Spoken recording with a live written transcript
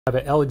I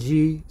have an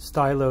LG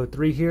Stylo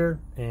 3 here,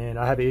 and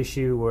I have an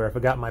issue where I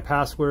forgot my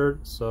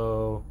password,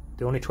 so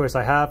the only choice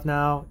I have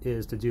now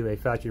is to do a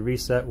factory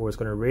reset where it's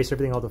going to erase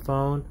everything off the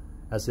phone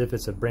as if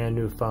it's a brand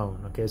new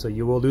phone. Okay, so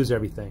you will lose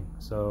everything.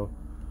 So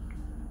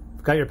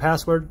forgot your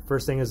password,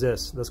 first thing is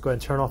this. Let's go ahead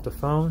and turn off the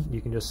phone. You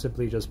can just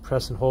simply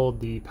press and hold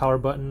the power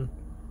button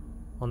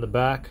on the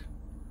back.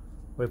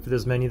 Wait for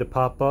this menu to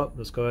pop up.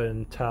 Let's go ahead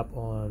and tap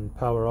on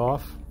power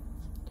off.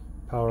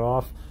 Power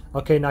off.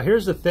 Okay, now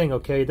here's the thing,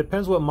 okay, it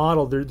depends what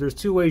model. There's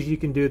two ways you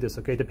can do this,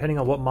 okay, depending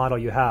on what model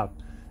you have.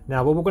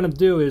 Now what we're going to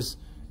do is,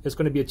 it's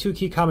going to be a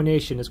two-key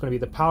combination. It's going to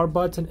be the power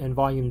button and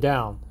volume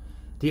down.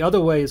 The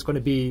other way is going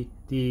to be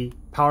the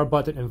power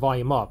button and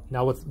volume up.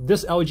 Now with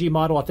this LG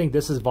model, I think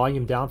this is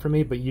volume down for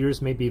me, but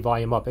yours may be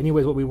volume up.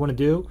 Anyways, what we want to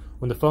do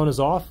when the phone is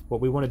off, what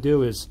we want to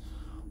do is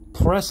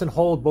press and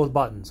hold both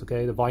buttons,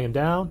 okay, the volume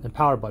down and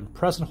power button.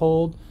 Press and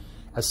hold.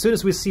 As soon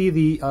as we see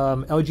the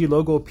LG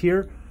logo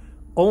appear,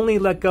 only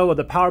let go of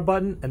the power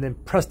button and then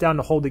press down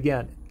to hold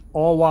again,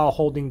 all while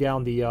holding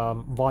down the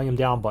volume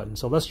down button.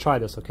 So let's try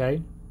this,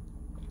 okay?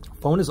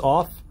 Phone is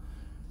off,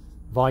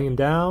 volume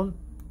down,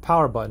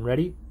 power button.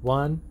 Ready?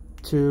 1,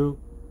 2,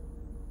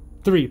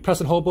 3. Press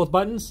and hold both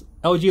buttons.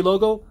 LG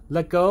logo,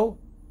 let go,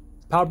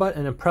 power button,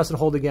 and then press and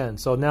hold again.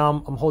 So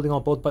now I'm holding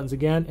on both buttons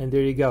again, and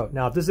there you go.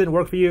 Now if this didn't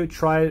work for you,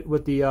 try it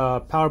with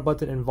the power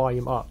button and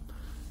volume up,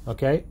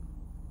 okay?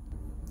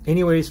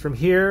 Anyways, from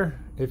here,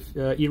 if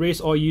erase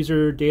all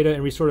user data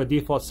and restore the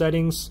default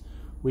settings,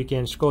 we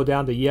can scroll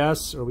down to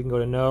yes, or we can go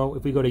to no.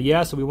 If we go to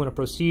yes and we want to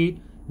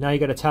proceed, now you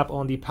got to tap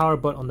on the power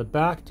button on the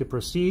back to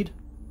proceed.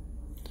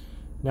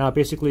 Now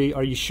basically,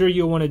 are you sure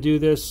you want to do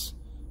this?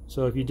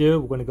 So if you do,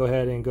 we're going to go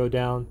ahead and go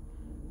down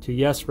to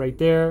yes right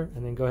there,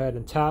 and then go ahead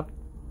and tap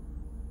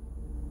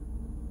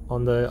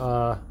on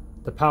the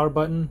power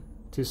button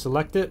to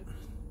select it.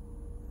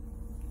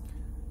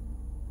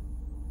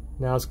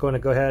 Now it's going to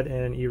go ahead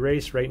and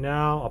erase right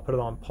now. I'll put it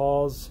on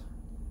pause.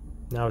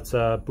 Now it's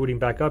booting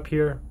back up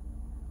here.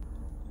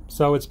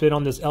 So it's been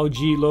on this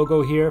LG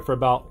logo here for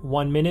about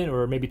 1 minute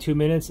or maybe 2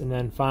 minutes, and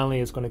then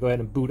finally it's going to go ahead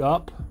and boot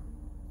up.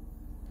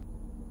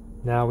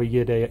 Now we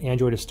get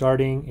Android is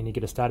starting, and you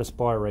get a status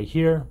bar right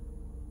here.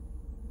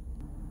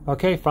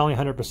 Okay, finally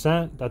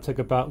 100%. That took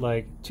about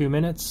like 2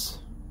 minutes.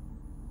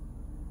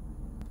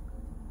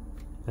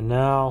 And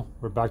now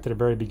we're back to the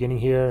very beginning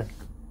here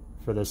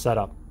for the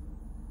setup.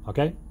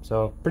 Okay,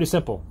 so pretty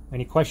simple.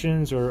 Any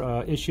questions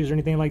or issues or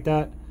anything like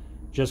that,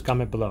 just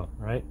comment below,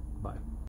 right?